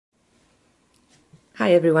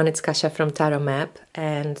Hi everyone, it's Kasia from Tarot Map,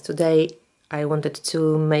 and today I wanted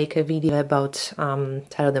to make a video about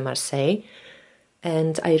Tarot de Marseille,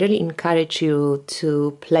 and I really encourage you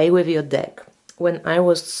to play with your deck. When I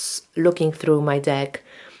was looking through my deck,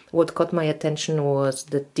 what caught my attention was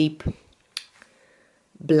the deep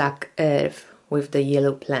black earth with the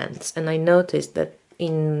yellow plants, and I noticed that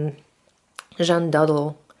in Jeanne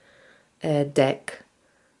Dodal deck,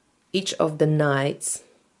 each of the knights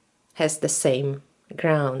has the same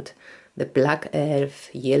ground, the black earth,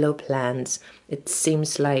 yellow plants. It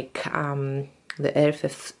seems like the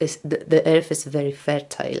earth is very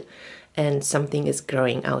fertile and something is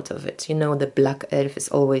growing out of it. You know, the black earth is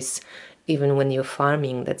always, even when you're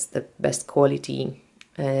farming, that's the best quality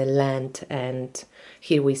land, and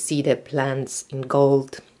here we see the plants in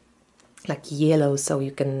gold, like yellow, so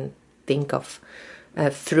you can think of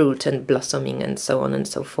fruit and blossoming and so on and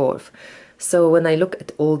so forth. So when I look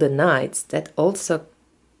at all the knights, that also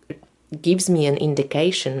gives me an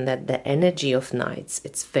indication that the energy of knights,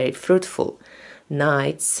 it's very fruitful.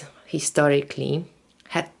 Knights historically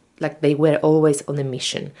had, like, they were always on a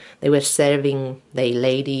mission. They were serving their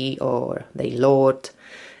lady or their lord,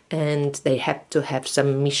 and they had to have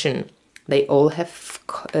some mission. They all have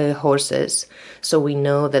horses, so we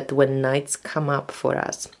know that when knights come up for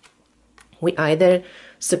us, we either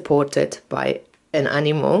supported by an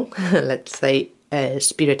animal, let's say a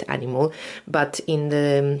spirit animal, but in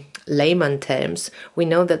the layman terms, we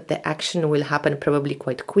know that the action will happen probably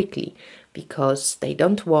quite quickly because they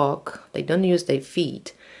don't walk, they don't use their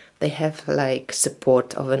feet, they have like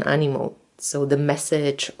support of an animal. So the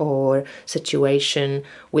message or situation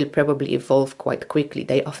will probably evolve quite quickly.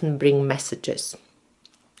 They often bring messages.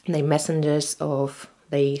 They're messengers of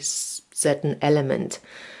a certain element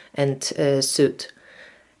and suit.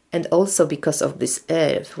 And also because of this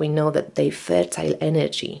earth, we know that they fertile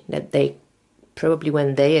energy, that they probably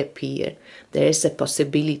when they appear, there is a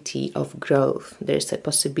possibility of growth, there's a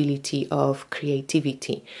possibility of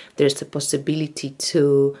creativity, there's a possibility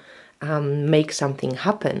to make something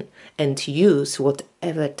happen and use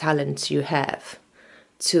whatever talents you have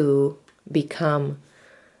to become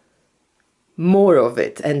more of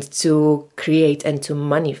it and to create and to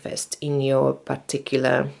manifest in your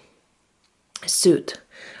particular suit.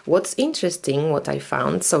 What's interesting, what I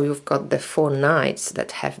found, so you've got the four knights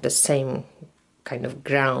that have the same kind of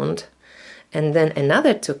ground, and then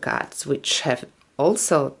another two cards which have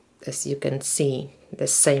also, as you can see, the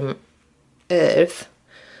same earth,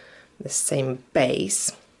 the same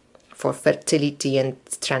base for fertility and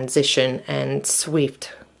transition and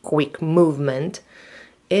swift, quick movement,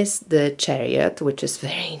 is the Chariot, which is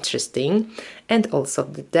very interesting, and also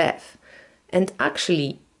the Death. And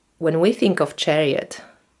actually, when we think of Chariot,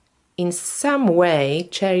 in some way,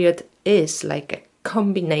 Chariot is like a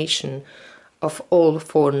combination of all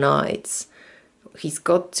four knights. He's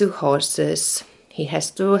got two horses, he has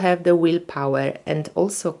to have the willpower and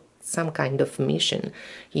also some kind of mission.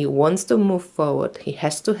 He wants to move forward, he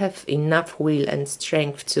has to have enough will and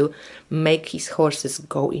strength to make his horses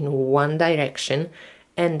go in one direction,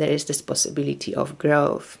 and there is this possibility of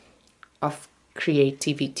growth, of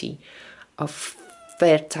creativity, of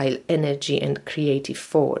fertile energy and creative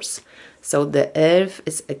force. So the earth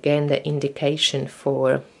is again the indication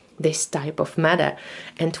for this type of matter.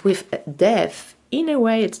 And with death, in a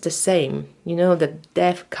way it's the same. You know, that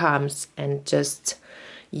death comes and just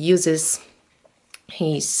uses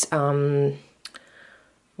his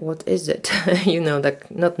what is it? You know, the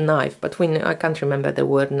not knife, but I can't remember the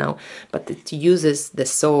word now, but it uses the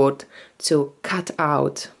sword to cut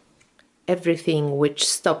out everything which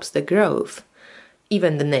stops the growth,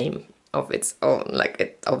 even the name of its own,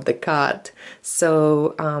 like of the card.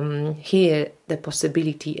 So here the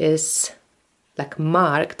possibility is like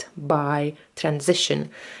marked by transition,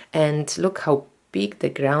 and look how big the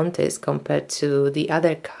ground is compared to the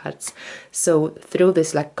other cards. So through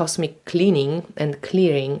this like cosmic cleaning and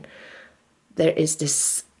clearing, there is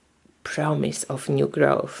this promise of new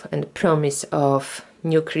growth and promise of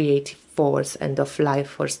new creative force and of life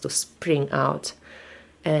force to spring out,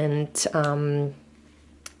 and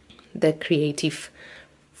the creative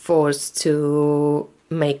force to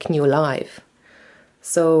make new life.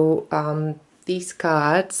 So these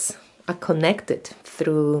cards are connected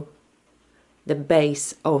through the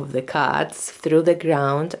base of the cards, through the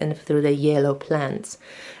ground and through the yellow plants.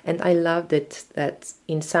 And I loved it that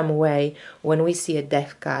in some way when we see a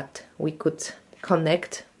death card, we could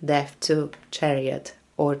connect death to Chariot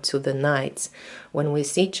or to the knights. When we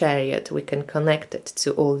see Chariot, we can connect it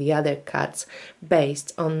to all the other cards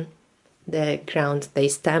based on the ground they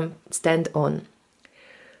stand on.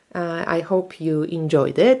 I hope you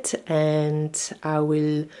enjoyed it, and I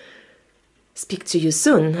will speak to you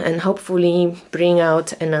soon and hopefully bring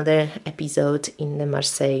out another episode in the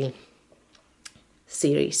Marseille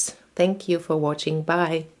series. Thank you for watching.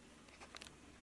 Bye.